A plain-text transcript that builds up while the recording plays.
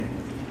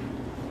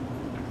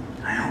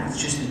I know,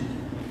 it's just that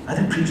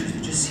other preachers,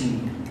 they just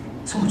seem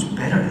so much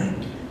better.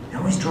 They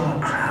always draw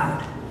a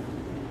crowd.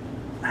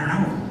 I don't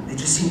know, they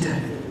just seem to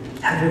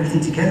have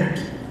everything together.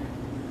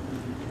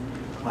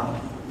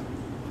 Well,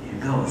 here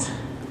goes.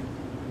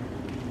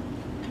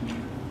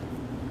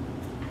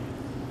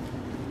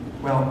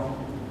 Well,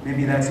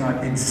 maybe that's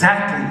not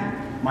exactly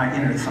my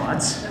inner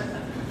thoughts.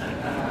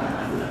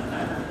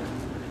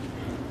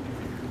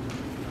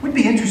 Would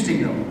be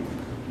interesting though.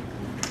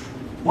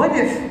 What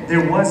if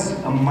there was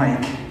a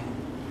mic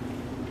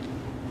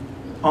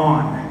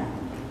on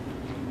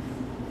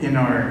in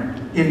our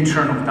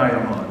internal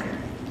dialogue?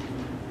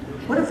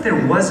 What if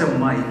there was a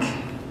mic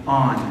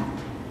on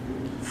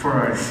for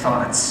our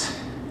thoughts,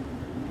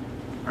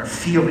 our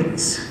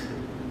feelings,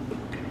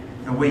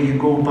 the way you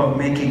go about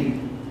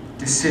making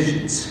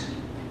decisions?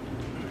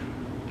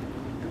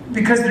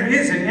 Because there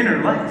is an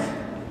inner life.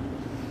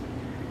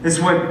 It's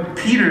what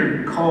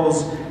Peter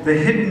calls the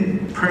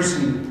hidden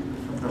person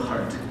of the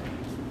heart.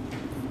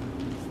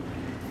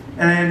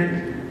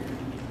 And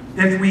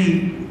if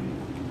we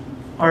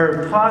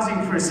are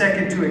pausing for a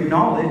second to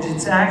acknowledge,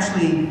 it's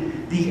actually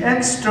the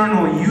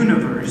external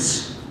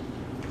universe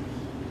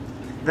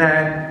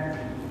that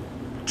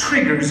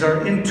triggers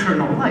our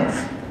internal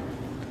life.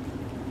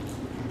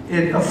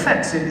 It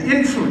affects, it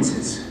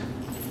influences,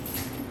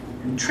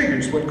 and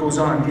triggers what goes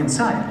on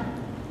inside.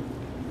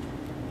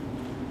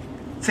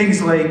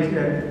 Things like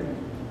the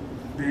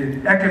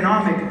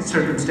economic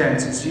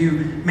circumstances. You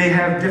may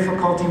have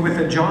difficulty with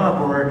a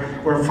job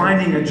or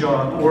finding a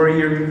job, or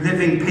you're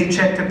living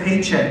paycheck to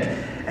paycheck.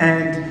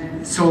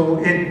 And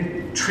so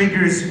it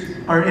triggers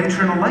our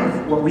internal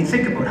life, what we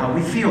think about, how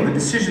we feel, the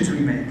decisions we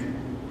make.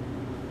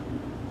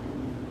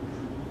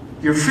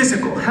 Your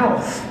physical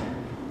health.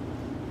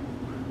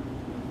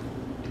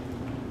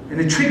 And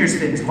it triggers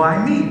things.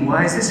 Why me?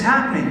 Why is this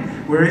happening?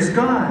 Where is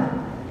God?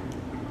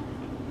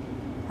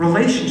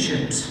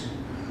 Relationships.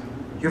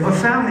 You have a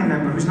family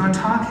member who's not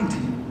talking to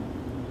you.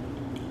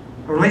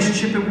 A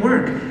relationship at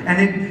work.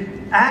 And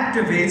it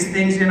activates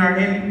things in our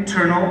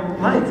internal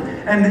life.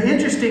 And the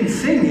interesting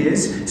thing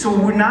is, so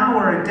we now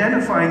are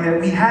identifying that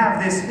we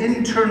have this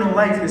internal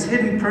life, this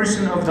hidden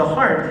person of the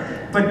heart.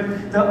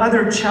 But the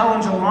other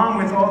challenge along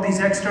with all these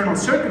external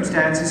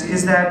circumstances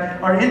is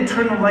that our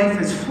internal life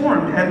is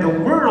formed and the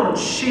world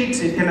shapes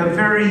it in a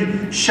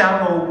very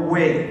shallow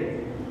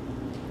way.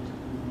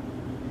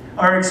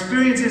 Our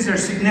experiences are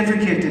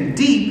significant and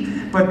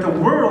deep, but the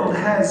world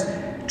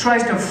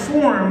tries to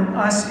form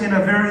us in a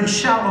very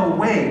shallow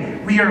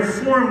way. We are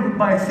formed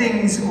by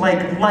things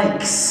like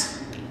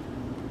likes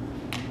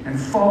and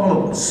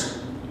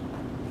follows.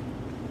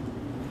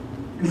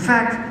 In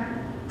fact,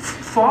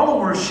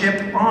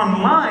 followership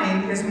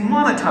online is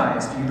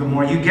monetized. The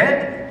more you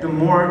get, the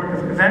more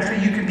eventually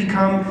you can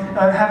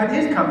have an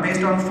income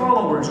based on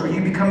followers, or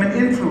you become an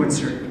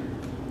influencer.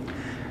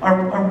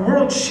 Our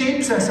world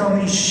shapes us on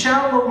these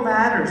shallow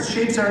matters,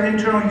 shapes our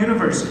internal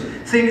universe.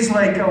 Things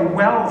like a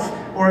wealth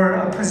or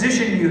a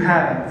position you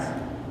have.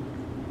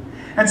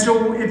 And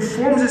so it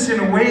forms us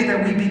in a way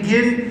that we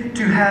begin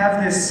to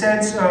have this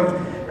sense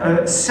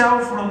of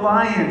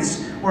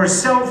self-reliance or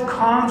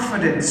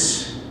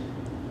self-confidence.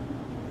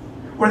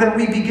 Or that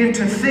we begin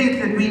to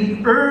think that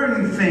we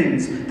earn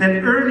things, that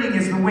earning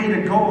is the way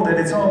to go, that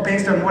it's all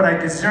based on what I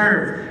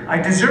deserve. I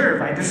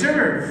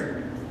deserve.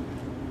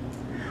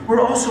 We're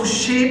also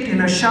shaped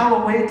in a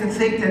shallow way to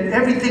think that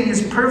everything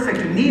is perfect.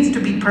 It needs to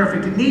be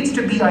perfect. It needs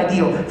to be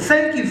ideal.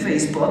 Thank you,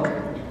 Facebook.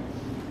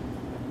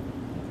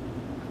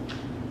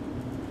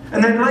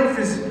 And then life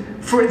is,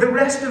 for the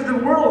rest of the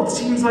world,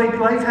 seems like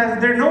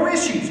there are no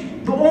issues.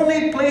 The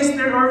only place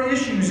there are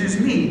issues is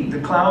me. The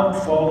cloud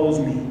follows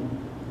me.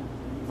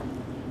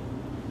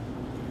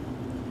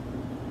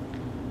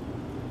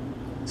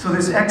 So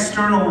this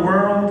external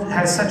world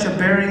has such a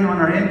bearing on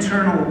our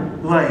internal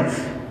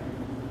life.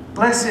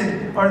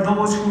 Blessed are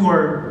those who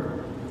are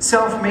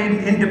self-made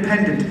and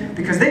independent,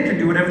 because they can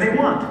do whatever they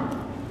want.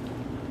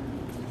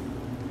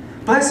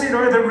 Blessed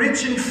are the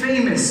rich and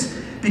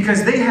famous,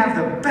 because they have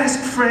the best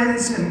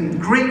friends and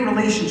great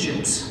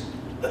relationships.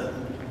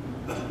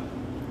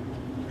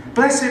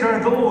 Blessed are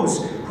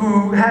those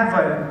who have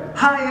a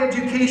high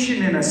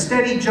education and a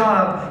steady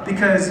job,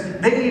 because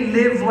they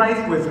live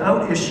life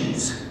without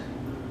issues.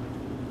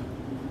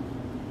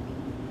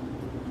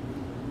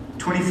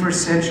 21st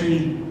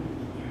century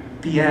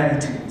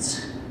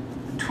Beatitudes,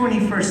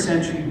 21st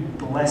century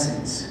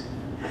blessings.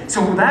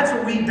 So that's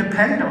what we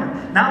depend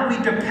on. Now we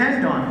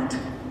depend on it.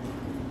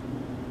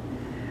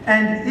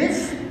 And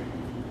if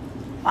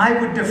I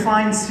would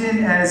define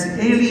sin as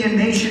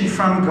alienation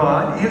from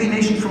God,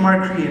 alienation from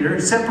our Creator,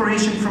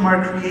 separation from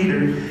our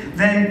Creator,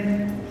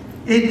 then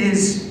it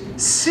is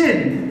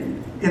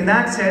sin in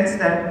that sense,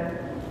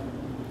 that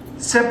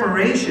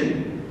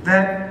separation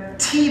that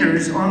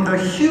teeters on the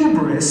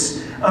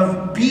hubris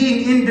of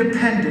being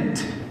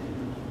independent.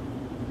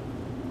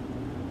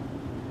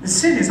 The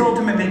sin is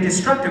ultimately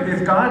destructive.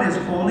 If God is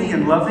holy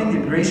and loving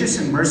and gracious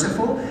and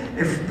merciful,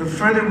 if the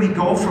further we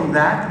go from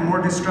that, the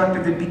more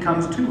destructive it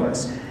becomes to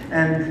us.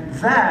 And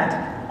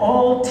that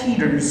all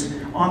teeters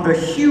on the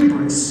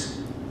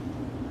hubris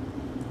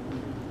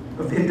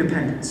of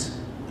independence.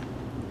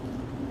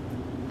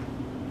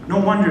 No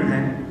wonder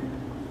then,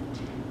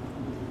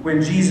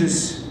 when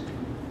Jesus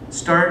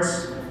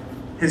starts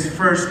his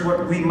first,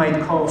 what we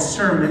might call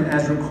sermon,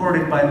 as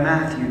recorded by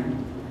Matthew,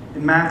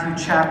 in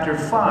Matthew chapter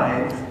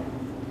 5,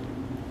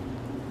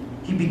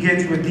 he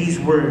begins with these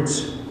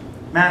words.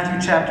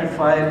 Matthew chapter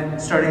 5,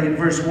 starting at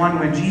verse 1,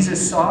 when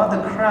Jesus saw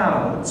the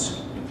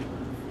crowds,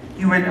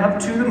 he went up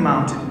to the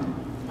mountain,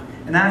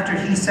 and after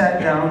he sat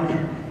down,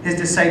 his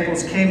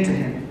disciples came to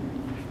him.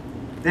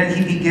 Then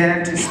he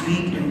began to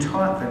speak and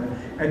taught them.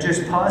 And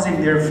just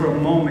pausing there for a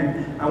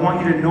moment, I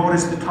want you to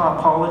notice the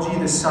topology,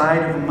 the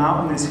side of a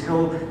mountain, this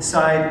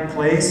hillside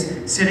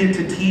place. Sitting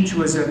to teach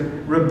was a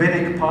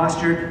rabbinic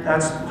posture.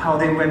 That's how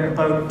they went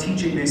about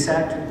teaching. They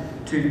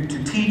sat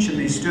to teach, and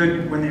they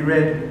stood when they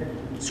read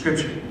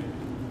Scripture.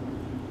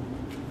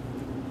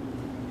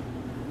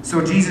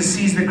 So Jesus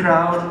sees the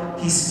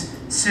crowd. He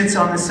sits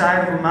on the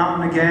side of a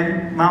mountain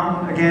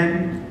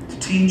again to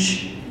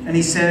teach. And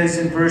he says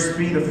in verse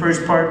 3, the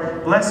first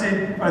part,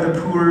 "Blessed are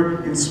the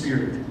poor in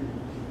spirit."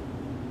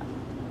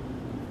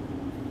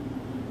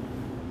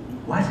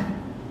 What?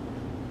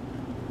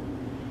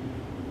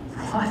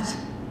 What?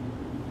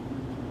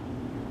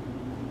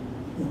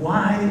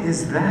 Why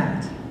is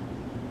that?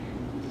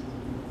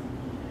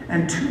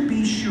 And to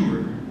be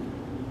sure,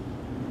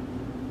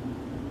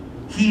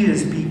 he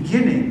is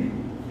beginning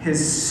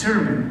his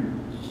sermon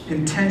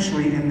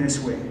intentionally in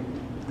this way.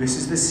 This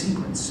is the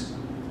sequence.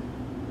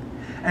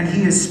 And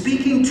he is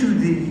speaking to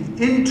the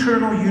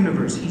internal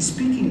universe. He's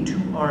speaking to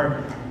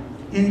our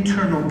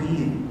internal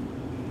being.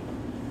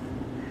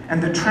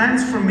 And the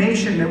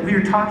transformation that we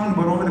are talking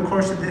about over the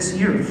course of this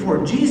year,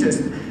 for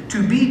Jesus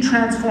to be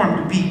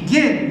transformed,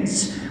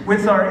 begins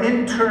with our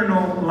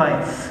internal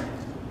life.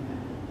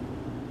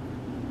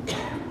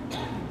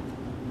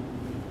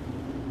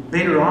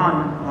 Later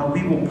on,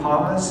 we will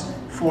pause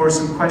for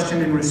some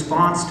question and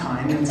response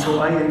time. And so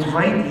I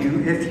invite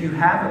you, if you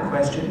have a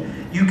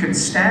question, you can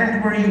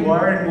stand where you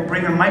are and we'll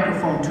bring a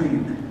microphone to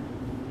you.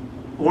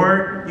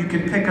 Or you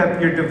can pick up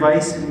your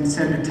device and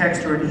send a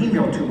text or an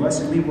email to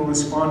us, and we will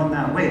respond in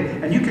that way.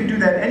 And you can do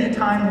that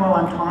anytime while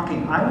I'm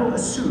talking. I will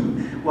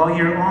assume while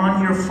you're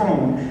on your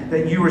phone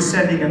that you are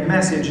sending a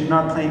message and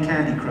not playing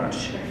Candy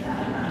Crush.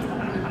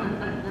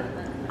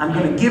 I'm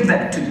going to give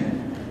that to you.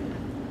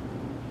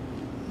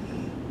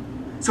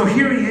 So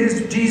here he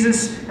is,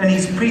 Jesus, and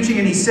he's preaching,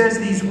 and he says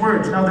these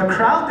words. Now the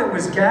crowd that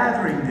was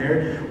gathering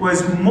there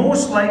was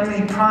most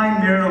likely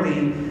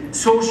primarily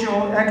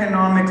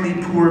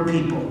socio-economically poor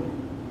people.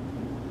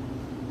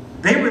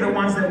 They were the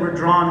ones that were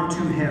drawn to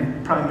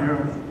him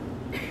primarily.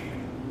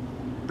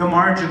 The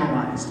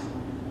marginalized.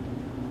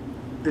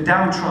 The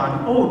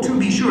downtrodden. Oh, to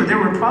be sure, there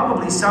were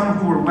probably some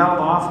who were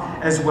well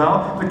off as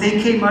well, but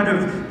they came out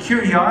of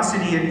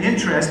curiosity and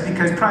interest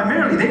because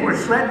primarily they were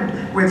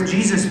threatened with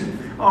Jesus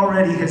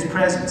already his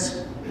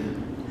presence.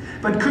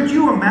 But could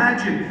you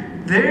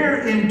imagine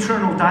their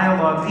internal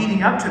dialogue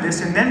leading up to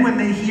this, and then when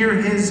they hear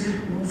his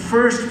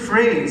first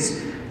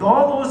phrase,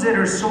 all those that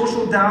are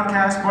social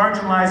downcast,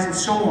 marginalized, and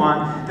so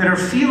on, that are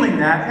feeling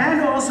that,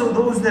 and also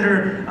those that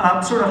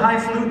are sort of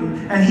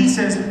highfalutin, and he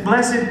says,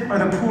 "Blessed are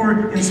the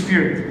poor in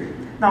spirit."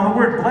 Now the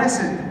word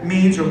blessed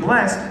means, or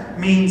blessed,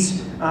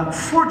 means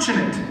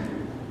fortunate,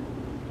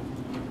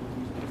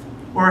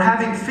 or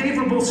having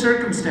favorable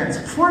circumstance.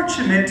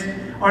 Fortunate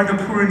are the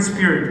poor in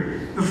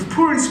spirit. The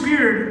poor in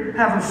spirit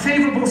have a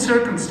favorable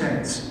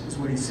circumstance, is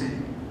what he's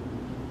saying.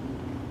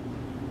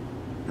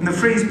 And the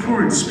phrase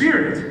poor in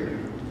spirit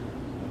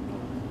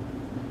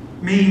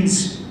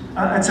means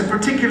it's a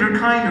particular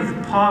kind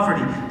of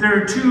poverty. There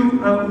are two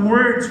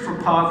words for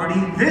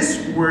poverty.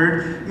 This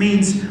word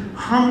means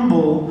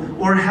humble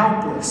or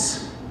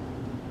helpless.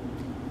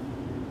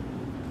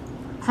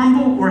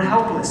 Humble or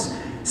helpless.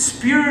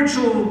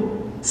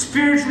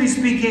 Spiritually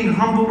speaking,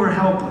 humble or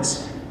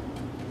helpless.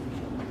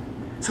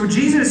 So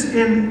Jesus,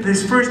 in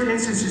this first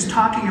instance, is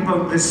talking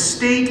about the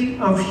state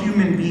of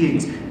human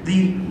beings.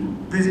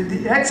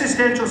 The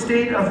existential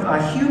state of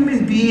a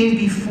human being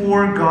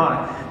before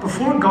God.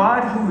 Before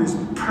God, who is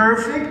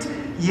perfect,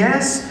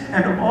 yes,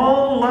 and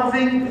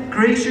all-loving,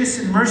 gracious,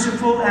 and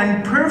merciful,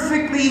 and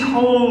perfectly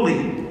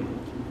holy.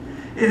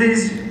 It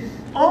is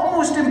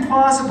almost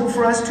impossible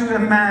for us to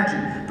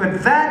imagine.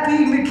 But that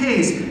being the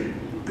case,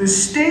 the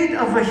state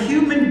of a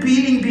human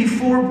being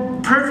before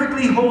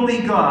perfectly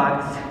holy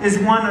God is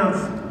one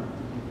of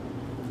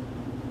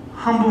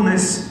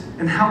humbleness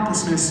and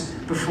helplessness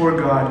before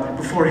God.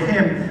 Before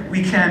him,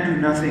 we can do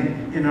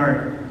nothing in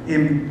our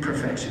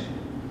imperfection.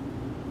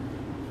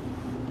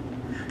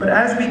 But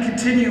as we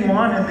continue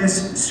on in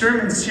this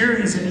sermon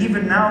series, and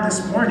even now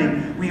this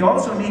morning, we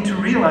also need to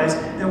realize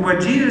that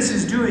what Jesus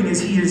is doing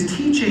is he is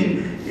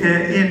teaching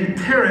in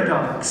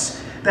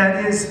paradox.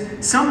 That is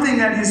something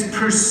that is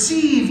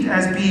perceived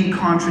as being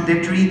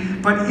contradictory,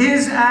 but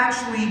is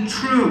actually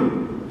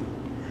true.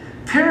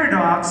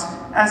 Paradox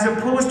as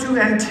opposed to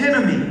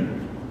antinomy.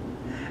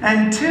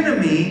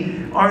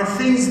 Antinomy are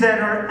things that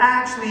are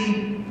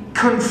actually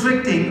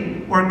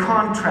conflicting or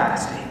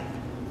contrasting.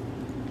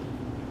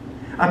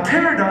 A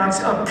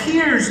paradox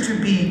appears to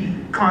be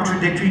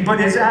contradictory,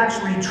 but is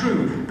actually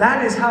true.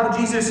 That is how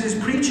Jesus is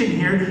preaching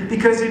here,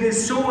 because it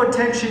is so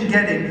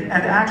attention-getting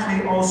and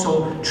actually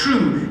also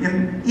true,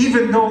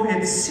 even though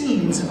it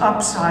seems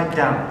upside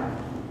down.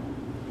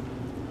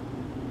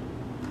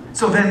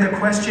 So then the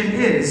question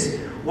is,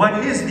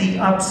 what is the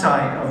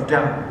upside of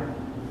down?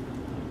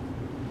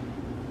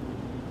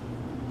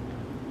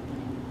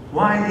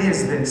 Why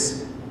is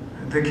this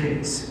the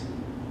case?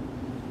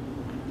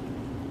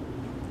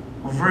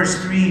 Well,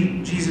 verse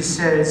 3, Jesus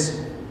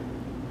says,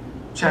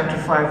 chapter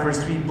 5,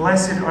 verse 3,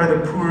 "Blessed are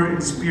the poor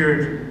in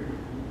spirit,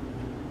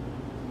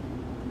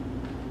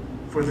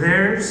 for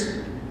theirs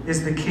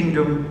is the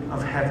kingdom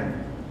of heaven."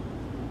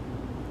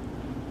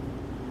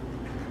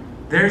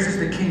 Theirs is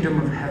the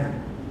kingdom of heaven.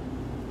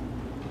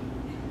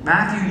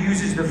 Matthew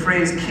uses the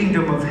phrase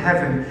kingdom of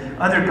heaven.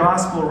 Other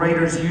gospel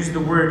writers use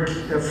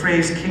the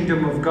phrase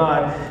kingdom of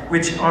God,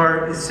 which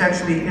are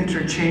essentially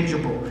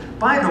interchangeable.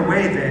 By the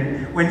way,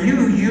 then, when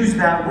you use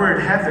that word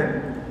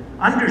heaven,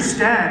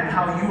 understand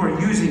how you are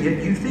using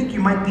it. You think you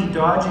might be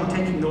dodging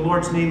taking the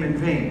Lord's name in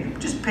vain.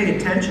 Just pay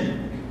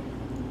attention.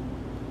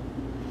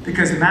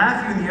 Because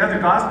Matthew and the other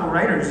gospel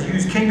writers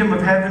use kingdom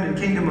of heaven and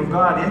kingdom of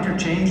God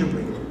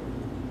interchangeably.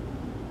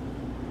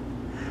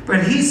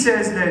 But he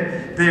says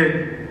that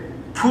the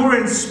poor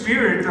in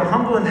spirit, the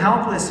humble and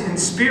helpless in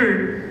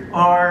spirit,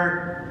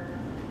 are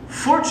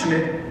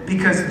fortunate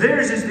because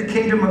theirs is the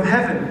kingdom of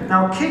heaven.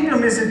 Now,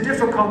 kingdom is a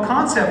difficult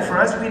concept for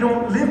us. We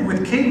don't live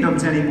with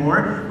kingdoms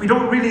anymore. We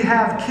don't really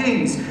have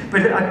kings.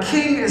 But a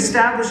king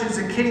establishes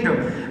a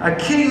kingdom. A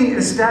king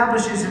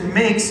establishes and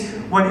makes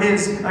what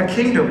is a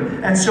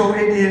kingdom. And so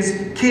it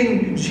is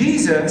King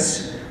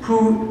Jesus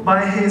who,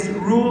 by his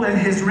rule and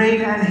his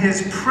reign and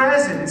his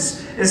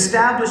presence,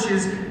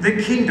 establishes the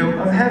kingdom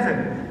of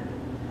heaven.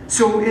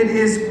 So it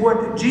is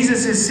what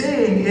Jesus is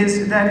saying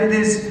is that it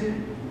is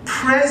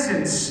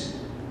presence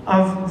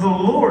of the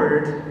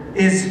Lord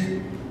is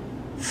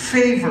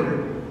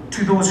favor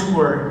to those who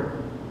are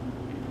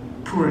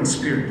poor in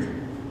spirit.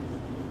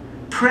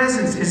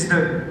 Presence is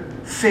the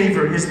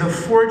favor, is the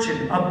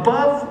fortune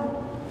above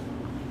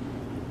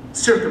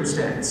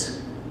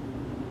circumstance.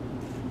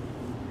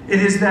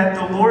 It is that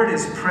the Lord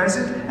is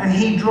present and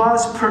he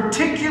draws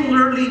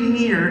particularly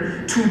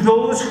near to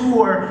those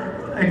who are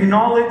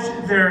acknowledge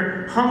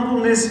their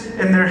humbleness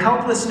and their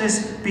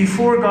helplessness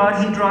before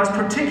God. He draws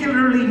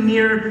particularly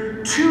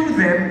near to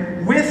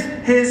them with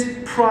his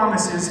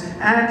promises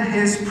and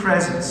his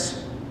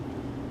presence.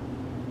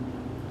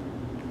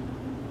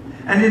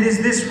 And it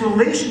is this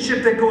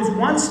relationship that goes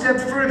one step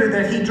further,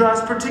 that he draws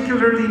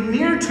particularly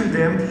near to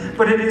them,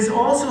 but it is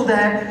also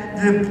that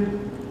the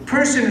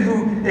person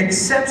who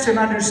accepts and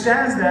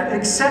understands that,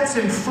 accepts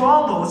and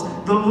follows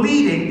the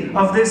leading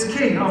of this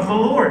King, of the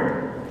Lord.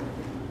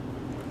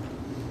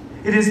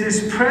 It is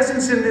this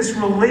presence and this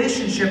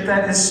relationship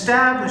that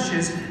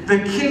establishes the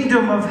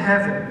kingdom of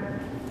heaven.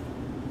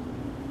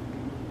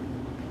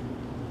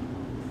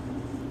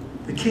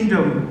 The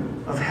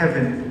kingdom of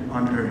heaven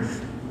on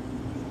earth.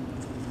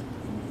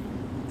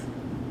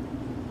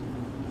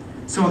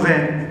 So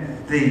then,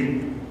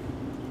 the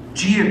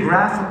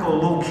geographical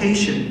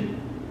location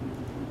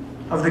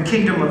of the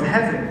kingdom of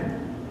heaven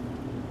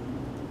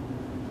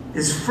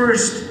is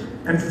first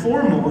and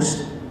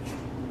foremost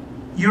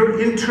your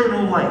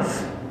internal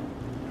life.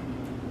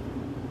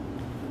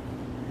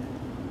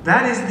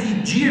 That is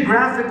the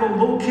geographical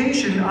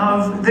location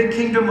of the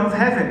kingdom of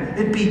heaven.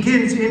 It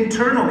begins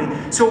internally.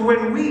 So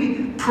when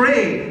we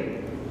pray,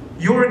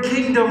 "Your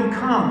kingdom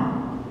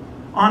come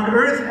on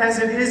earth as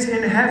it is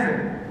in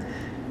heaven,"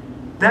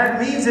 that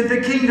means that the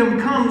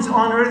kingdom comes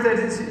on earth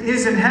as it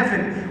is in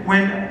heaven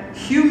when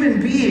human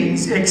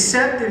beings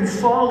accept and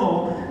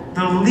follow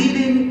the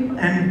leading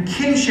and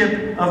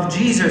kingship of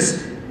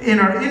Jesus in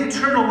our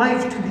internal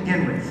life to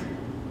begin with.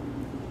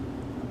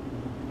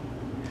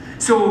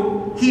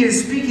 So he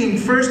is speaking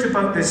first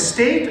about the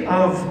state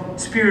of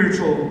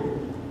spiritual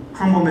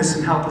humbleness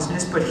and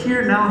helplessness, but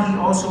here now he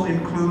also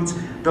includes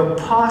the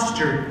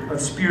posture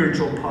of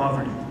spiritual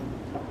poverty.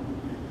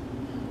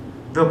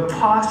 The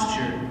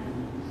posture,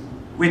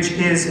 which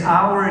is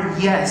our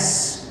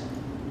yes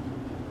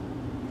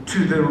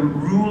to the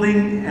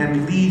ruling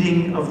and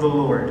leading of the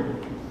Lord.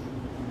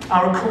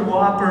 Our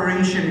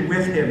cooperation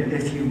with him,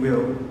 if you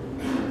will,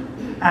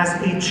 as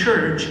a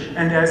church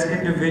and as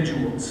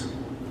individuals.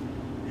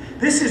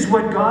 This is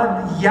what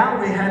God,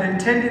 Yahweh, had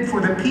intended for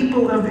the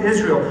people of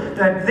Israel,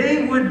 that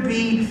they would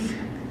be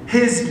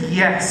his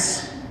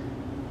yes.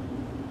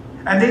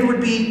 And they would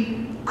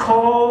be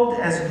called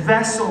as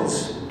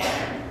vessels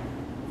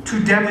to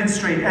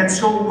demonstrate. And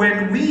so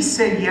when we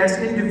say yes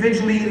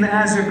individually and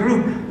as a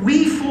group,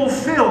 we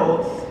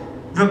fulfill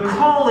the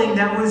calling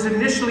that was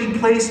initially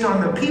placed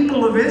on the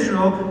people of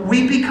Israel.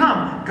 We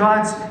become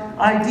God's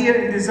idea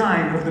and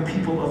design of the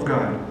people of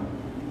God.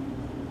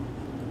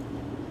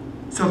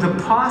 So the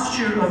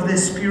posture of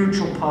this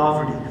spiritual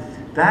poverty,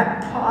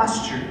 that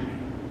posture,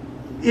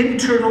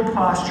 internal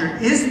posture,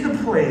 is the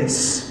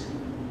place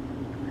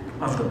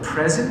of the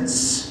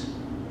presence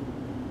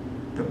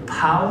the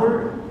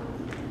power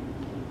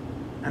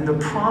and the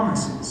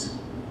promises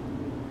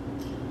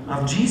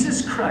of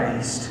Jesus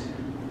Christ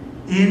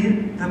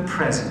in the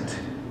present,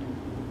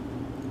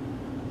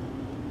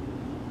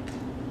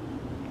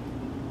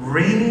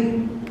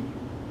 reigning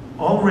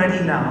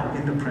already now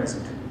in the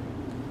present.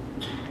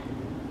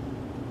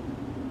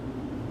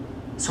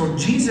 So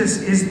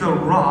Jesus is the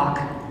rock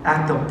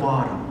at the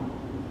bottom.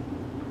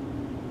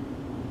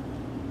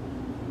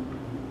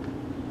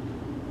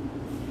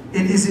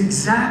 It is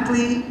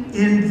exactly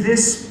in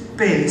this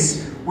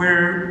space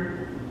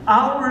where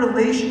our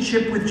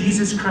relationship with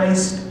Jesus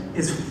Christ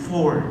is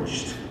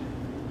forged.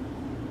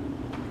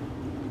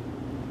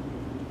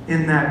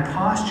 In that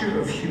posture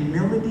of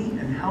humility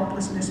and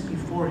helplessness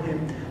before Him,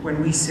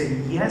 when we say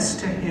yes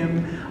to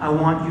Him, I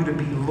want you to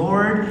be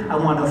Lord, I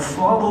want to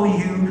follow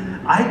you,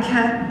 I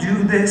can't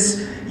do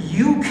this,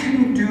 you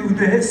can do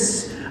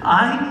this,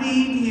 I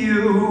need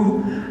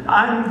you,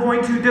 I'm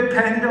going to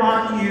depend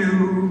on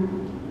you.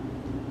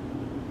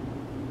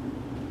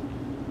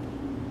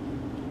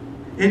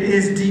 It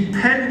is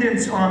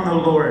dependence on the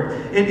Lord.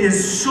 It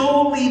is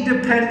solely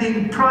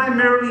depending,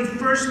 primarily,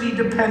 firstly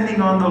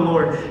depending on the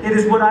Lord. It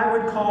is what I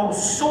would call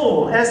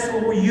soul,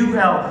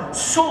 S-O-U-L,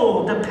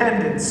 soul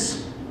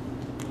dependence.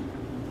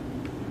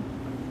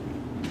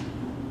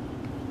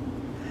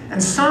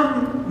 And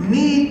some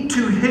need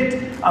to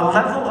hit a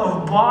level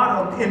of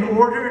bottom in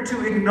order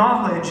to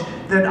acknowledge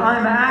that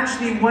I'm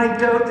actually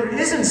wiped out. There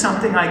isn't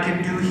something I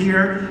can do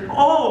here.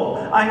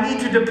 Oh, I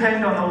need to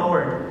depend on the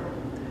Lord.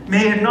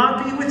 May it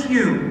not be with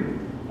you,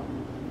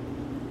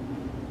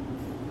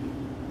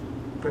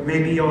 but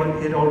maybe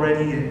it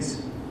already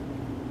is.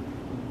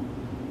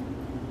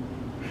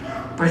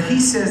 But he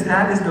says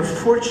that is the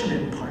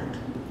fortunate part,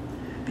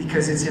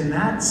 because it's in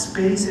that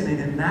space and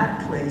in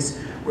that place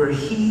where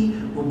he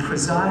will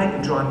preside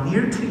and draw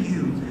near to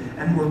you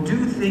and will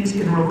do things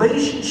in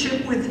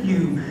relationship with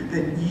you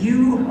that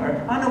you are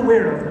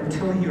unaware of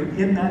until you're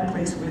in that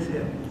place with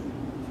him.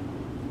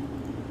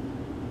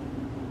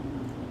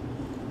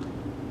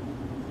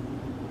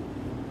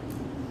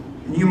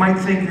 You might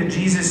think that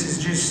Jesus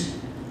is just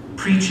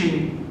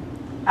preaching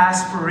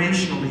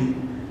aspirationally,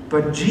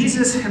 but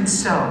Jesus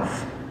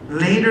himself,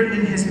 later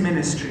in his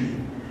ministry,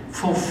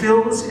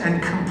 fulfills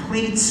and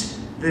completes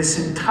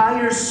this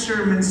entire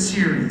sermon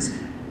series.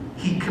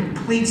 He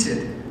completes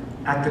it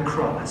at the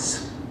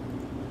cross.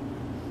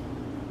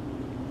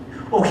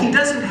 Oh, he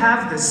doesn't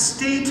have the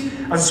state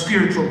of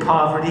spiritual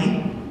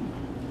poverty,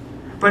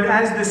 but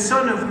as the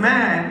Son of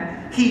Man,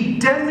 he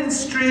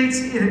demonstrates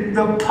in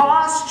the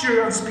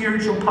posture of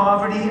spiritual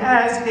poverty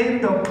as in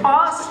the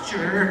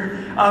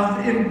posture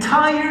of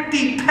entire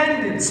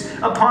dependence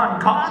upon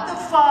God the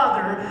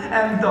Father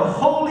and the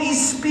Holy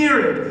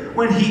Spirit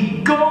when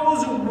he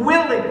goes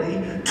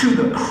willingly to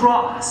the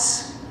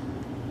cross.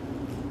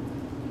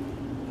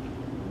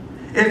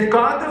 If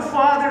God the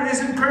Father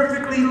isn't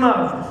perfectly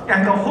loved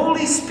and the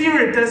Holy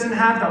Spirit doesn't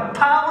have the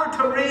power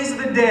to raise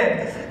the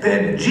dead,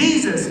 then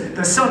Jesus,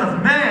 the Son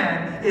of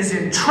Man, is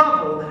in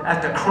trouble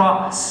at the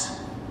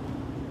cross.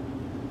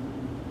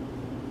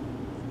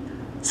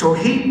 So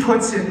he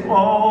puts it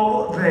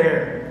all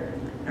there,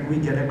 and we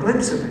get a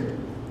glimpse of it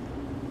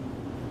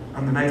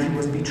on the night he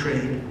was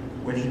betrayed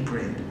when he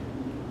prayed.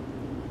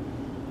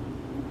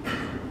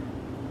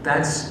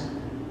 That's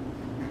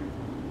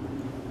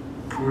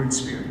poor in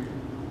spirit.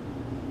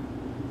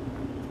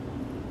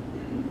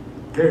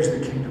 There's the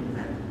kingdom of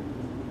heaven.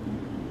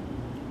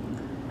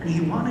 And he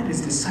wanted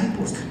his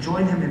disciples to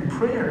join him in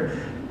prayer,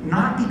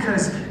 not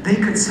because they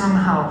could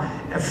somehow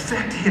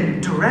affect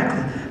him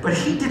directly, but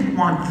he didn't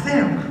want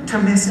them to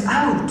miss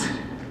out,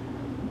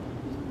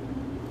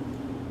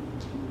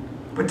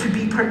 but to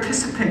be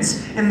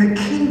participants in the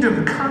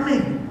kingdom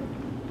coming.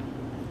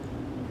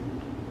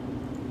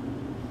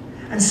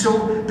 And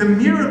so the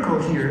miracle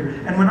here,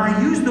 and when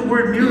I use the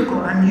word miracle,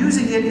 I'm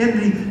using it in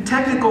the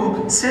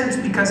technical sense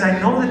because I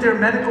know that there are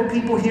medical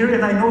people here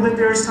and I know that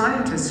there are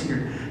scientists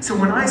here. So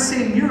when I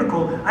say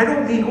miracle, I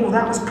don't mean, oh,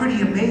 that was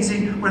pretty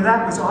amazing or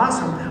that was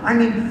awesome. I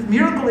mean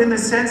miracle in the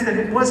sense that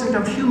it wasn't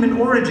of human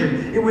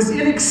origin. It was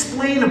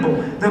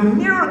inexplainable. The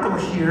miracle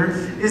here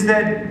is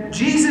that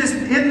Jesus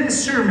in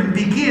this sermon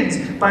begins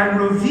by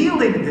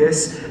revealing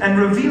this and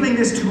revealing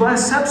this to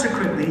us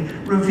subsequently,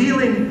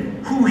 revealing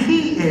who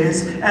he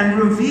is and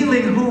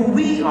revealing who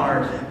we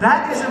are.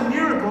 That is a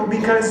miracle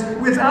because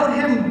without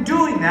him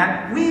doing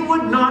that, we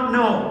would not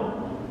know.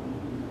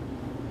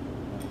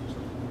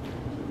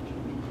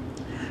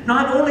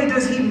 Not only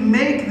does he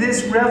make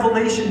this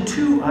revelation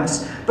to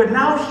us, but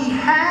now he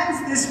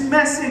hands this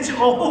message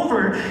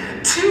over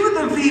to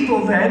the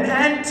people then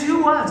and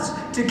to us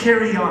to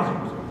carry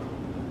on.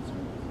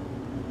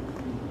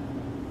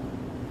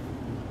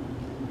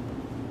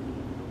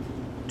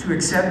 To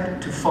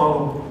accept, to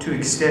follow, to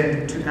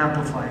extend, to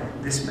amplify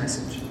this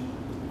message.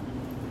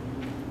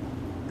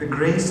 The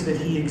grace that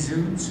he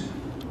exudes,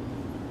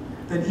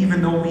 that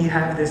even though we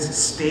have this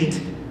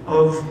state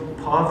of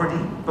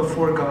poverty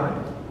before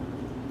God,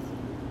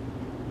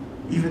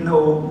 even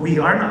though we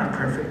are not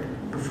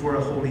perfect before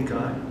a holy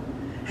God,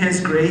 His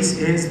grace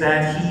is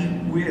that He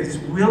is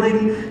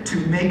willing to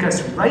make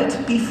us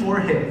right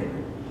before Him.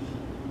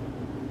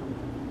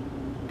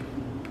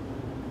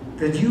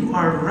 That you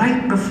are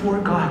right before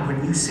God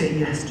when you say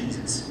yes,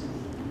 Jesus.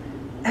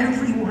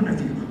 Every one of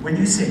you, when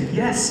you say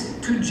yes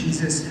to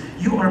Jesus,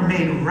 you are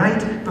made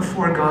right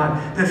before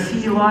God. The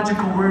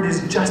theological word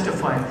is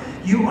justified.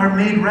 You are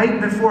made right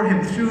before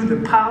Him through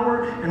the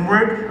power and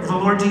work of the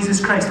Lord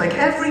Jesus Christ. Like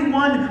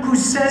everyone who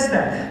says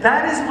that.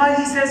 That is why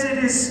He says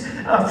it is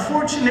a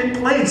fortunate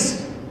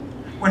place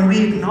when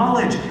we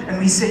acknowledge and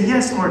we say,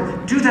 yes,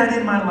 Lord, do that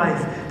in my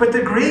life. But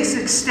the grace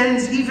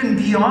extends even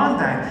beyond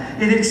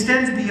that. It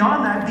extends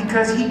beyond that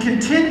because He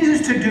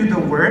continues to do the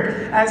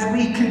work as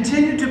we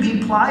continue to be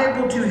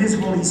pliable to His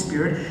Holy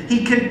Spirit.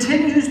 He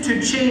continues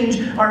to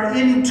change our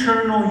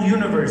internal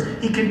universe.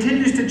 He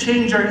continues to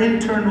change our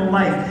internal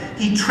life.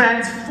 He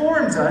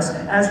transforms us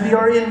as we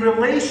are in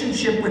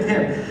relationship with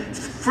Him.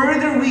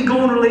 Further we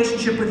go in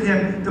relationship with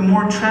Him, the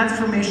more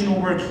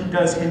transformational work He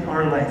does in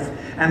our life.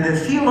 And the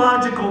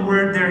theological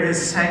word there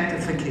is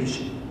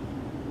sanctification.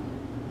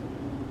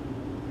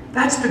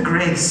 That's the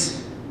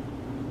grace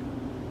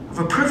of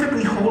a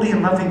perfectly holy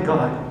and loving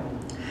God.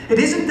 It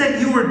isn't that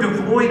you are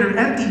devoid or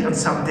empty of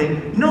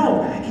something.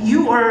 No,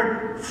 you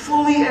are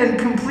fully and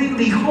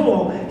completely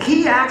whole.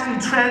 He actually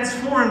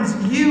transforms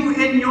you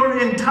in your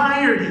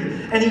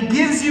entirety, and He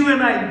gives you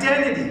an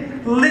identity.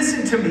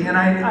 Listen to me, and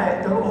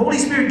the Holy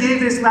Spirit gave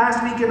this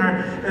last week in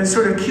our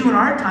sort of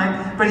Q&R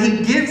time, but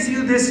He gives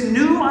you this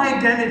new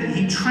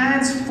identity. He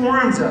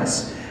transforms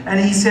us, and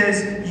He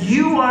says,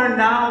 you are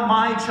now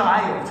my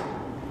child.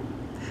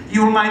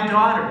 You are my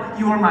daughter.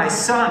 You are my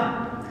son.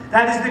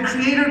 That is the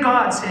Creator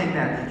God saying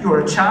that. You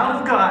are a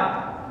child of God.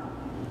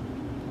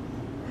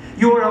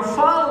 You are a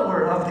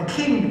follower of the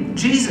King,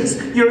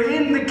 Jesus. You're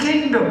in the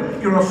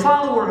kingdom. You're a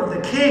follower of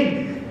the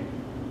King.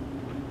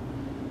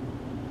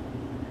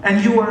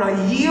 And you are a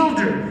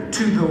yielder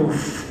to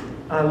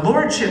the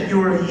Lordship.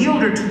 You are a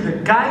yielder to the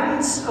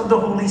guidance of the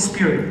Holy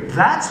Spirit.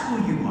 That's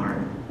who you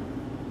are.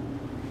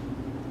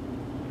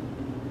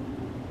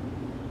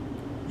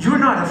 You're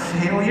not a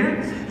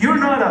failure. You're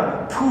not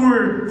a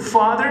poor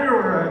father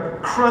or a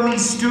crummy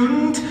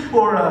student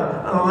or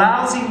a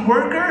lousy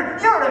worker.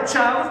 You're a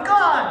child of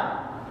God.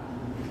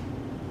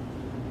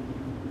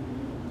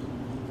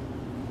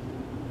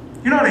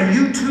 You're not a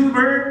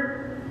YouTuber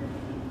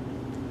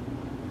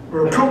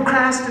or a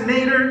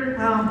procrastinator.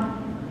 Well,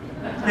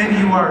 maybe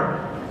you are.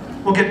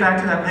 We'll get back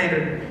to that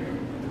later.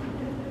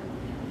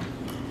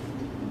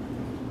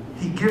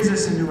 He gives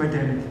us a new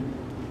identity.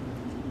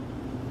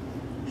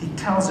 He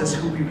tells us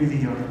who we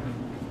really are.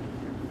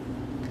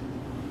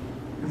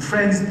 And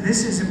friends,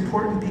 this is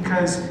important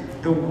because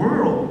the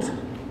world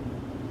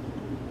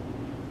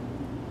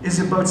is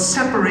about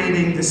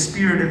separating the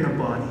spirit and the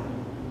body.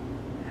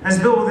 As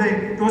though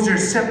those are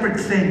separate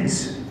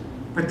things.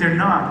 But they're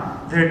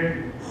not.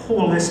 They're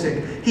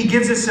holistic. He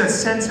gives us a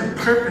sense of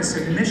purpose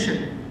and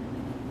mission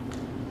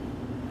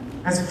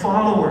as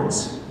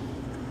followers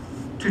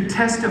to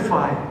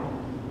testify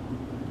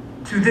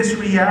to this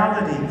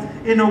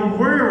reality in a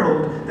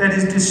world that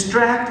is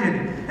distracted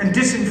and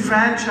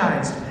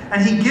disenfranchised.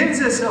 And He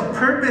gives us a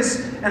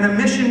purpose and a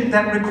mission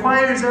that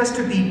requires us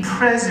to be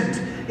present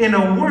in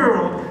a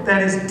world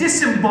that is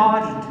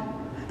disembodied.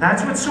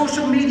 That's what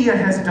social media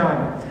has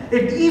done.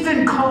 It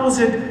even calls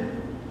it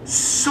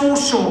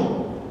social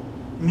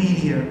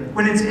media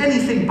when it's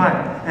anything but.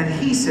 And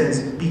He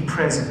says, be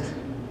present.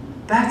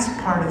 That's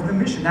part of the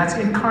mission. That's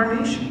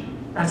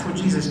incarnation. That's what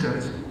Jesus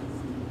does.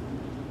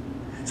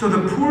 So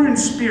the poor in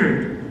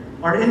spirit,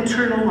 our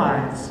internal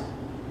lives,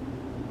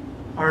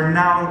 are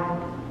now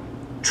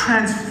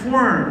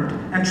transformed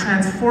and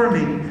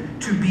transforming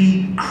to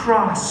be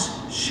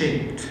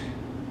cross-shaped.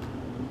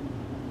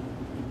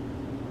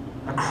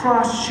 A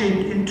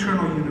cross-shaped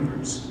internal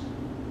universe.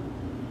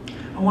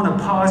 I want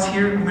to pause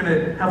here. I'm going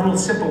to have a little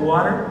sip of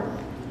water.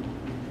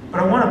 But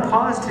I want to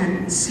pause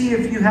to see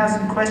if you have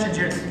some questions.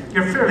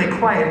 You're fairly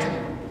quiet.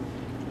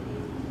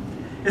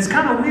 It's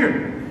kind of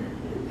weird.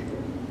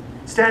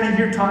 Standing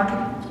here talking.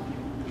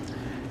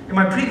 In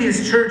my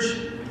previous church,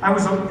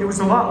 it was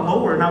a lot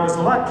lower and I was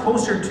a lot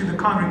closer to the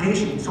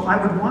congregation. So I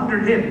would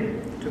wander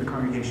in to the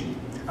congregation.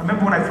 I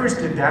remember when I first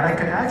did that, I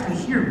could actually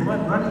hear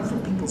blood running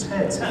from people's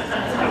heads.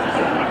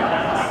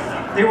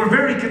 They were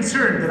very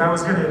concerned that I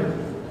was going to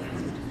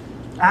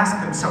ask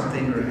them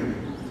something or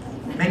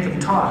make them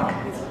talk.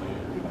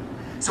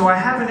 So I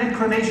have an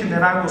inclination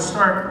that I will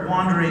start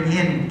wandering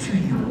in to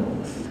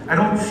you. I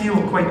don't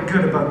feel quite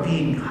good about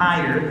being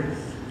higher.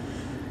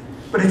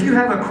 But if you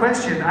have a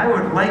question, I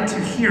would like to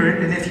hear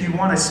it. And if you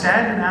want to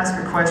stand and ask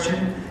a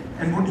question,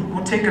 and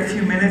we'll take a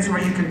few minutes, or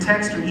you can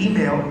text or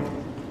email.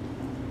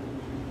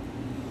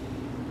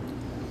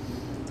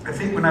 I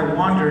think when I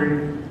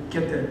wander,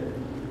 get the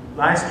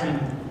live stream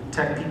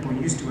tech people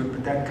used to it,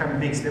 but that kind of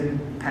makes them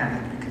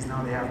panic because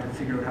now they have to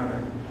figure out how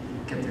to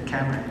get their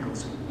camera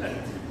angles.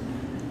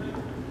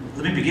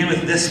 Let me begin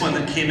with this one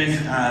that came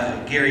in,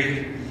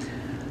 Gary.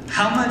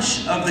 How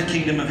much of the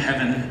kingdom of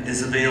heaven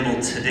is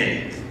available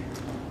today?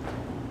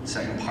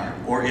 second part,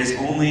 or is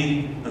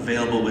only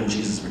available when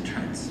Jesus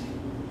returns?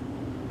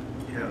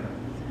 Yeah.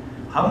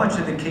 How much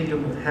of the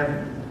kingdom of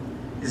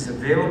heaven is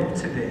available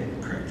today?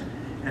 Correct.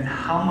 And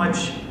how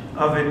much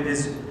of it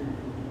is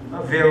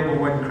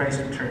available when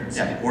Christ returns?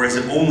 Yeah. Or is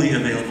it only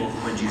available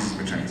when Jesus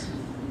returns?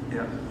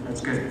 Yeah,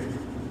 that's good.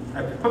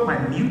 I put my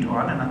mute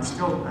on and I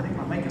think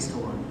my mic is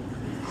still on.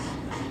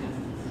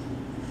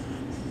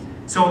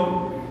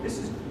 So, this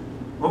is,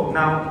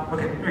 now,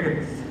 okay, very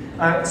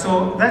good.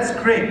 So that's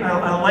great.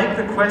 I like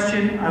the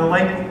question. I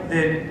like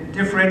the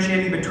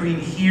differentiating between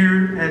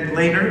here and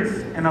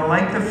later. And I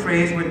like the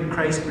phrase when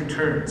Christ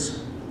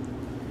returns.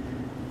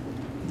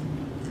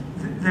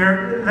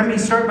 Let me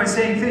start by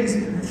saying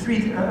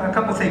a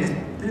couple things.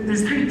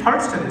 There's three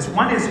parts to this.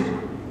 One is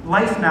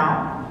life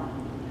now.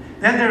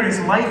 Then there is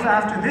life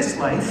after this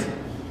life,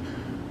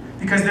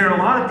 because there are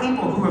a lot of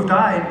people who have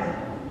died.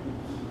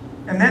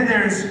 And then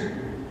there's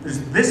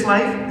this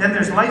life, then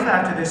there's life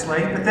after this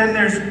life, but then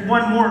there's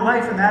one more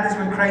life, and that is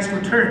when Christ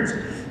returns.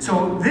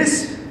 So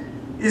this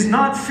is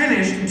not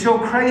finished until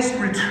Christ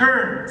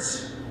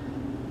returns.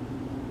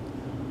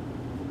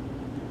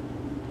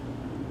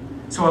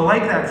 So I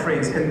like that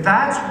phrase. And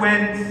that's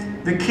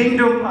when the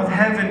kingdom of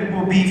heaven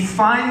will be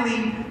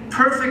finally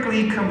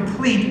perfectly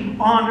complete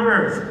on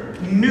earth.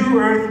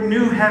 Earth,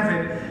 new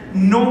heaven.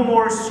 No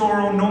more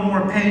sorrow, no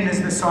more pain,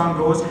 as the song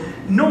goes.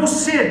 No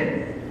sin.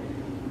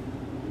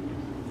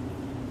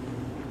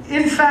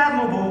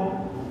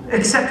 Infathomable,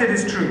 accepted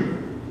as true.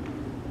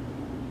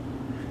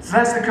 So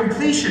that's the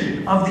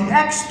completion of the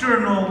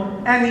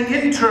external and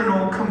the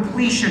internal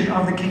completion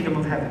of the kingdom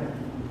of heaven.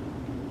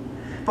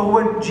 But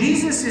what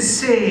Jesus is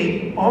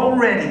saying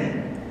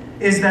already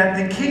is that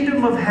the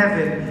kingdom of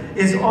heaven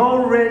is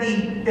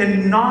already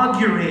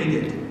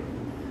inaugurated.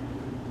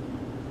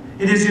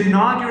 It is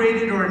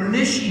inaugurated or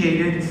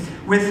initiated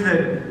with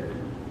the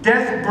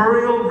death,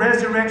 burial,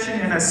 resurrection,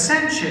 and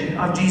ascension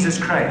of Jesus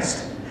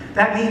Christ.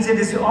 That means it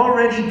has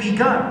already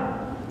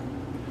begun.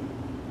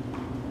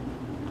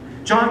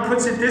 John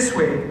puts it this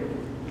way: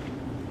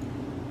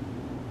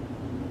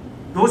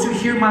 those who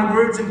hear my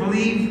words and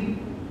believe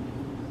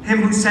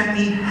him who sent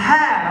me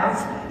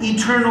have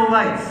eternal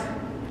life,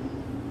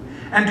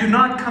 and do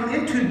not come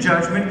into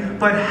judgment,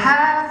 but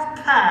have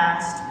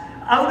passed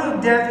out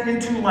of death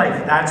into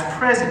life. That's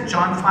present.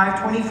 John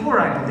 5:24,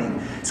 I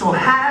believe. So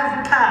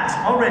have passed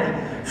already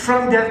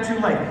from death to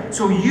life.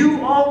 So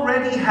you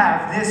already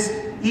have this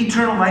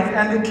eternal life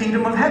and the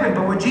kingdom of heaven.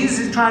 But what Jesus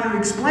is trying to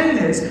explain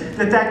is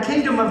that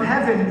kingdom of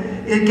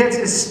heaven, it gets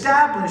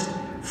established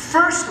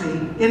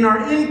firstly in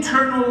our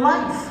internal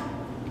life.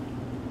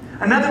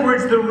 In other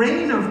words, the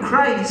reign of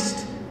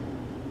Christ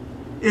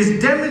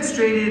is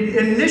demonstrated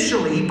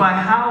initially by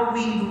how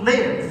we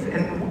live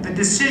and the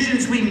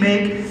decisions we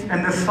make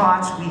and the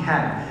thoughts we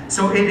have.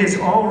 So it is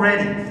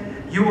already.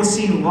 You will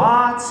see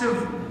lots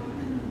of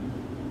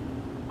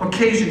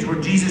occasions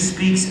where Jesus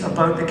speaks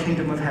about the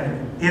kingdom of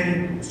heaven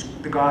in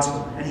the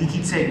gospel. And he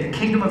keeps saying, the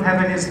kingdom of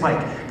heaven is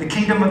like. The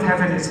kingdom of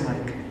heaven is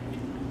like.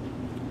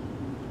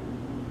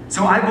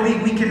 So I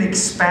believe we can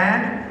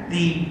expand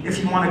if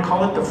you want to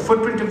call it, the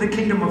footprint of the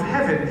kingdom of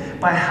heaven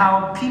by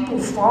how people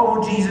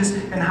follow Jesus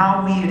and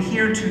how we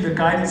adhere to the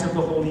guidance of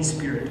the Holy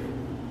Spirit.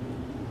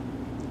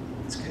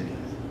 That's good.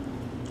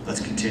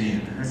 Let's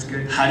continue. That's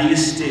good. How do you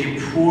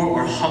stay poor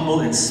or humble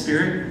in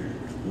spirit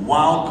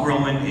while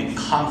growing in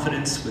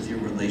confidence with your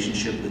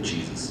relationship with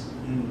Jesus?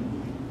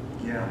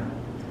 Yeah.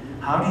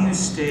 How do you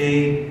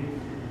stay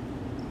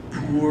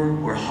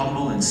poor or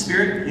humble in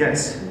spirit?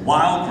 Yes.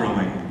 While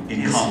growing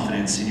in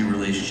confidence in your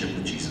relationship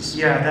with Jesus.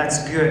 Yeah,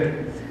 that's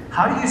good.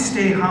 How do you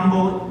stay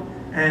humble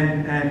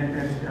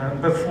and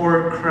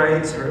before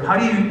Christ, or how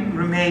do you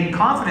remain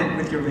confident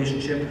with your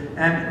relationship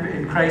and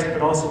in Christ,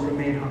 but also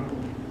remain humble?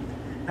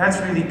 That's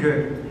really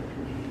good.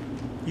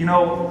 You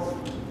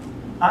know,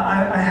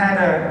 I had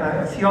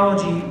a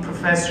theology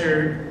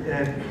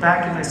professor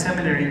back in my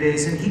seminary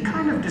days, and he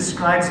kind of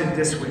describes it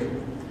this way.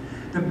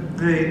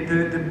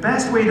 The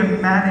best way to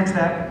manage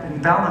that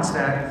and balance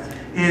that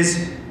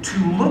is to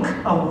look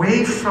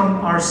away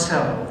from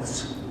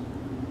ourselves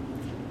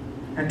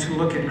and to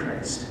look at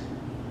Christ.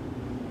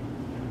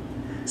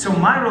 So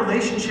my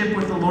relationship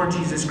with the Lord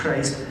Jesus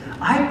Christ,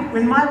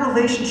 in my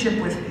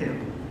relationship with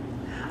Him,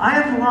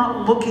 I am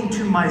not looking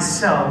to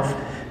myself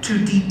to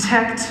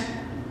detect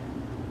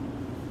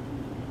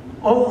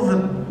all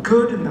the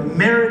good and the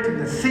merit and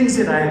the things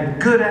that I am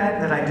good at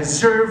and that I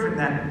deserve, and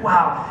that,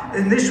 wow,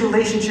 in this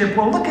relationship,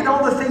 well, look at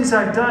all the things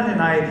I've done,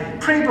 and I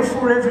pray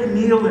before every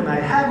meal, and I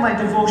have my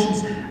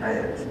devotions.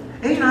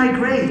 Ain't I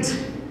great?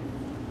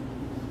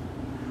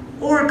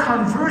 Or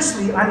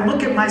conversely, I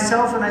look at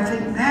myself and I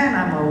think, man,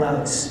 I'm a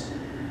louse.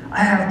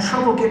 I have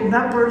trouble getting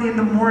up early in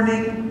the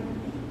morning.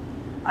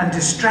 I'm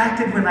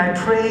distracted when I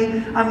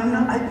pray. I'm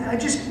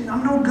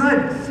no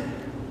good.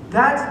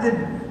 That's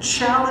the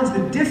challenge,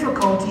 the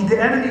difficulty.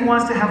 The enemy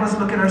wants to have us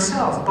look at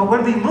ourselves. But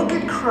when we look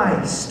at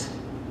Christ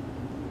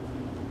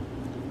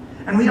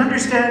and we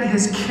understand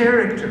His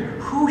character,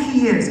 who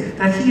He is,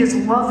 that He is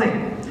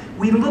loving,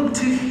 we look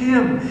to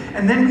Him,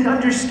 and then we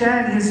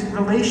understand His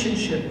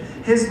relationship,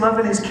 His love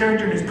and His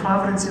character and His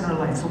providence in our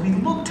life. So we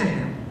look to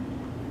Him.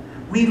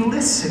 We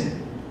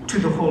listen to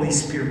the Holy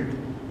Spirit.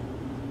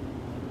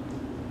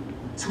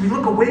 So we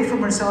look away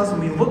from ourselves and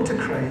we look to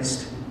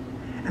Christ.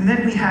 And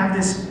then we have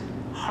this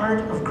heart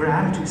of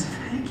gratitude.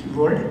 Thank you,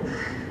 Lord.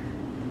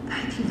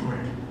 Thank you, Lord.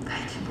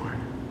 Thank you, Lord.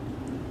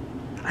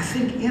 I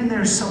think in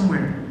there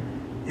somewhere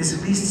is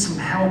at least some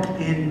help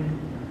in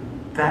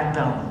that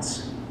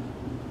balance.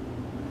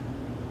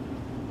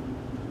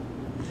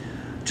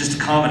 Just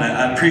a comment,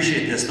 I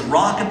appreciate this. The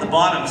rock at the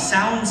bottom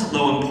sounds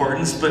low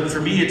importance, but for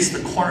me it's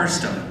the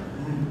cornerstone.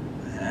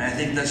 And I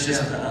think that's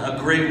just a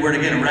great word,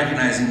 again,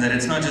 recognizing that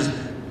it's not just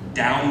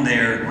down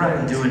there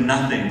doing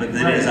nothing, but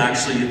that it is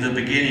actually the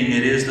beginning,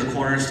 it is the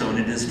cornerstone,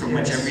 it is from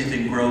which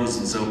everything grows.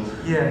 And so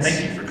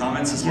thank you for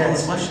comments as well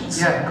as questions.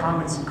 Yeah,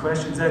 comments and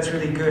questions, that's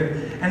really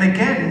good. And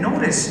again,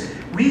 notice,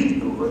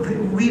 we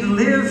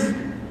live,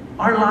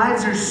 our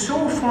lives are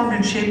so formed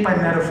and shaped by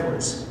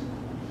metaphors.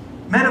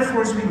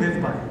 Metaphors we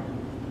live by.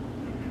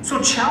 So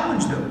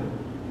challenge them.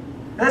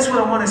 That's what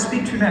I want to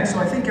speak to next. So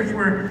I think if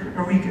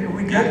are we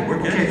good? Yeah, we're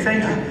good. Okay,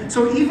 thank you.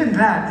 So even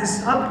that,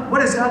 this up,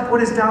 what is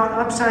down,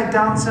 upside,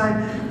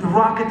 downside, the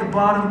rock at the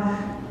bottom.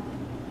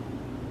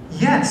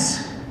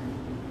 Yes,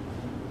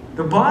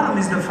 the bottom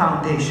is the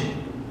foundation.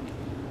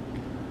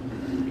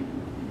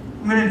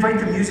 I'm going to invite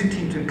the music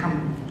team to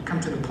come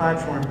to the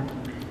platform.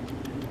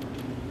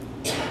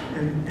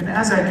 And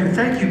as I do,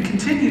 thank you.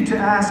 Continue to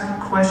ask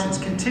questions.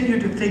 Continue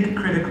to think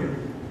critically.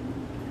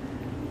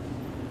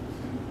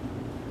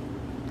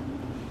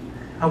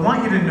 I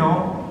want you to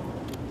know,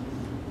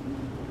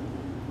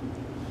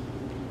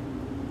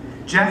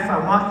 Jeff, I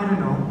want you to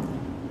know,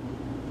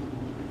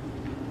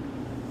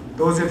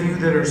 those of you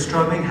that are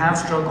struggling, have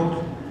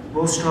struggled,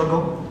 will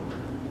struggle.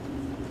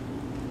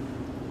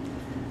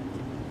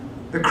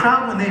 The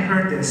crowd, when they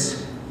heard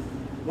this,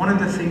 one of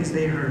the things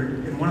they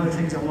heard, and one of the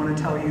things I want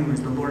to tell you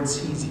is the Lord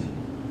sees you.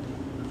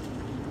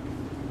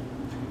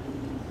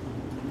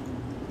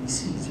 He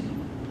sees you.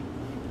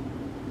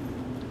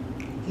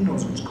 He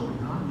knows what's going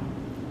on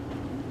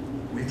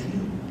with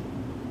you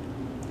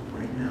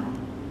right now.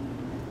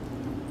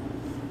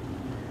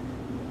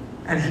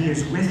 And He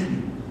is with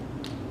you.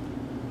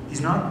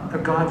 He's not a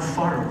God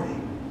far away.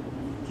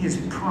 He has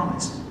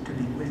promised to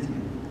be with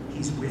you.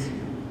 He's with you.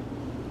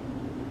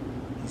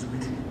 He's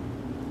with you.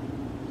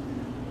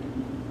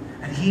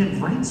 And He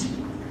invites you.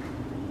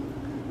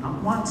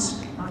 Not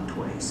once, not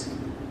twice,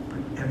 but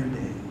every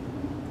day.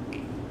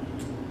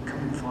 Come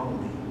and follow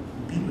me.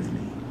 Be with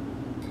me.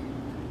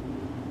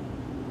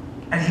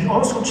 And He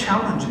also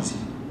challenges you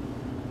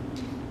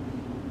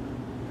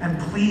and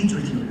pleads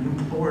with you and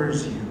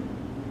implores you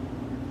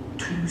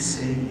to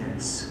say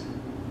yes.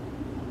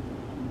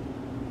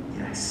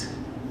 Yes.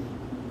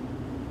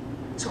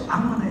 So I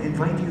want to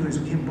invite you as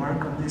we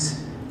embark on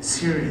this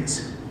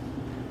series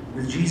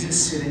with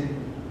Jesus sitting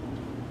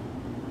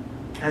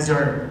as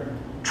our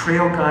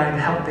trail guide,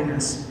 helping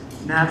us,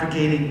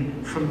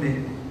 navigating from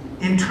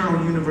the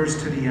internal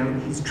universe to the out.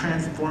 He's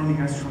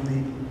transforming us from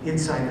the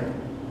inside out.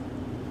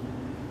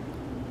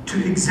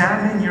 To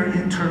examine your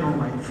internal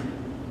life.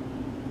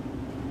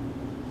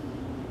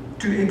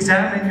 To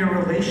examine your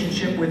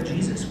relationship with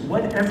Jesus,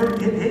 whatever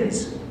it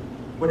is,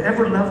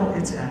 whatever level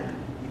it's at.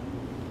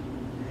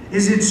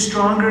 Is it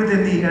stronger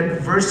than the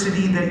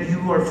adversity that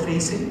you are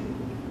facing?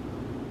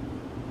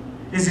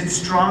 Is it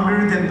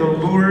stronger than the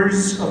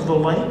lures of the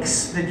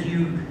likes that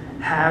you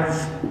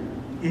have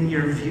in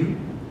your view?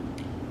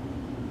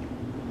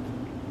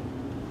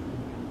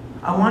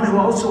 I want to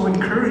also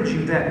encourage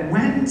you that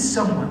when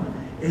someone,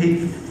 a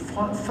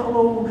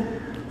fellow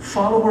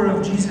follower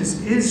of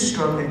Jesus, is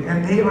struggling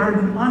and they are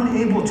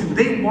unable to,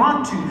 they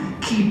want to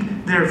keep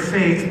their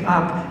faith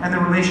up and the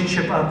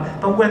relationship up,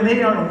 but when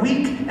they are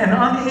weak and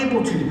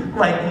unable to,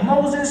 like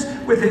Moses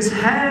with his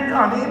hand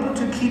unable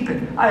to keep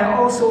it, I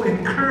also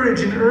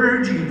encourage and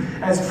urge you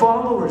as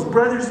followers,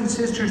 brothers and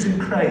sisters in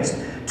Christ,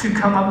 to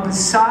come up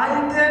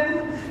beside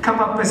them, come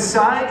up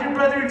beside your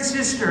brother and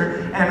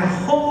sister and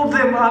hold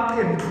them up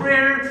in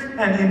prayer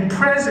and in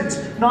presence,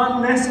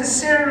 not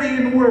necessarily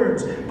in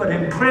words, but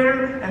in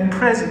prayer and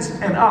presence,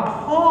 and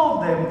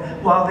uphold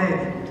them while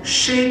they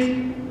shake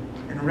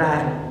and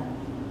rattle.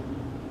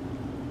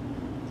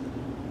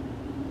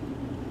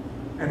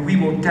 And we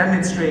will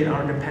demonstrate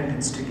our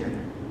dependence together.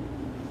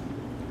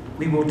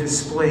 We will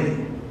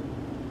display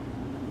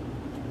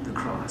the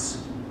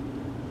cross.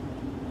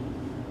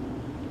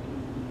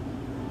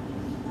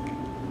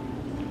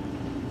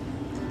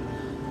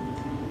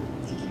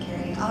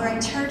 All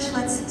right, church,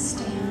 let's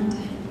stand.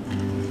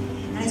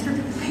 And as we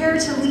prepare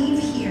to leave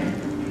here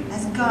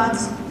as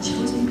God's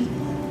chosen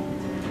people,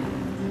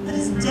 let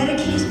us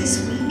dedicate this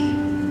week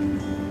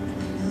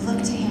and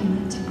look to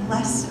Him to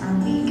bless our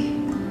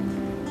week,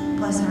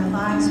 bless our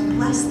lives,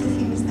 bless the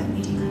things that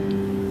we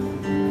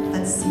do.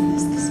 Let's sing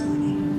this week.